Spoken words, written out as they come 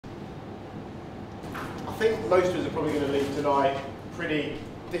I think most of us are probably going to leave tonight pretty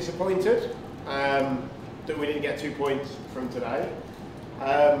disappointed that we didn't get 2 points from today.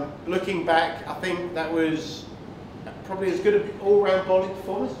 Looking back, I think that was probably as good an all-round bowling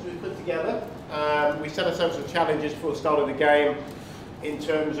performance as we put together. We set ourselves some challenges for the start of the game in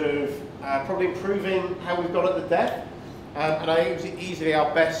terms of probably improving how we've gone at the death, and I think it was easily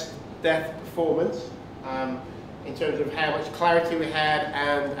our best death performance in terms of how much clarity we had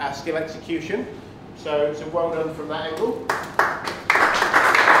and our skill execution. So well done from that angle.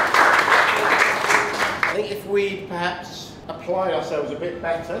 I think if we perhaps applied ourselves a bit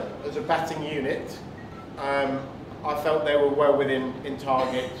better as a batting unit, I felt they were well within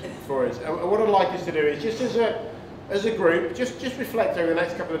target for us. And what I'd like us to do is just as a group, just reflect over the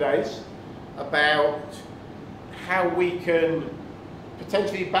next couple of days about how we can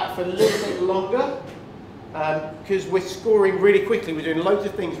potentially bat for a little bit longer, because we're scoring really quickly. We're doing loads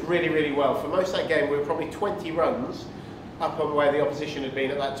of things really, really well. For most of that game, we were probably 20 runs up on where the opposition had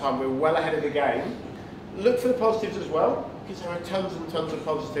been at that time. We were well ahead of the game. Look for the positives as well, because there are tons and tons of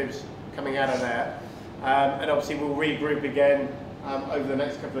positives coming out of there. And obviously we'll regroup again over the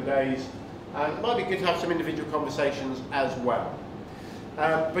next couple of days. It might be good to have some individual conversations as well.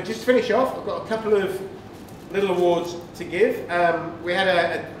 But just to finish off, I've got a couple of little awards to give. We had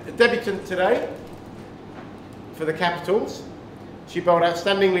a debutant today for the Capitals. She bowled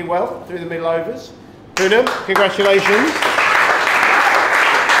outstandingly well through the middle overs. Poonam, congratulations.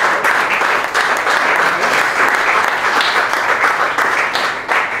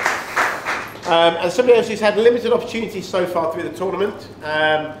 And somebody else who's had limited opportunities so far through the tournament,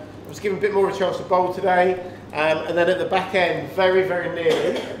 was given a bit more of a chance to bowl today, and then at the back end, very, very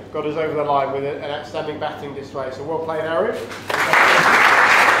nearly got us over the line with an outstanding batting display. So well played, Aaron.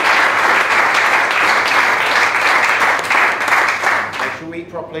 Make sure we eat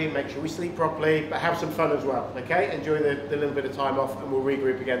properly, make sure we sleep properly, but have some fun as well, okay? Enjoy the little bit of time off, and we'll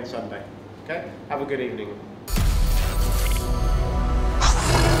regroup again Sunday, okay? Have a good evening.